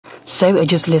So I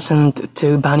just listened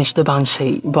to Banish The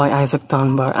Banshee by Isaac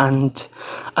Dunbar, and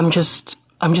I'm just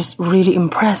really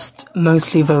impressed,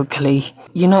 mostly vocally.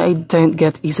 You know, I don't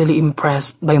get easily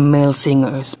impressed by male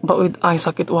singers, but with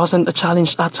Isaac it wasn't a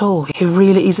challenge at all. He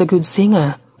really is a good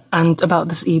singer. And about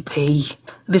this EP,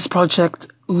 this project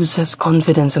oozes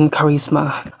confidence and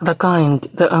charisma, the kind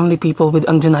that only people with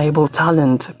undeniable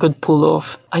talent could pull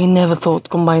off. I never thought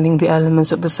combining the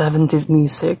elements of the 70s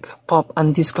music, pop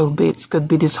and disco beats could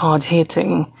be this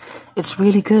hard-hitting. It's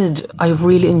really good. I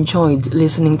really enjoyed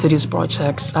listening to this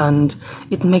project, and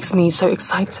it makes me so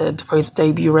excited for its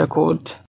debut record.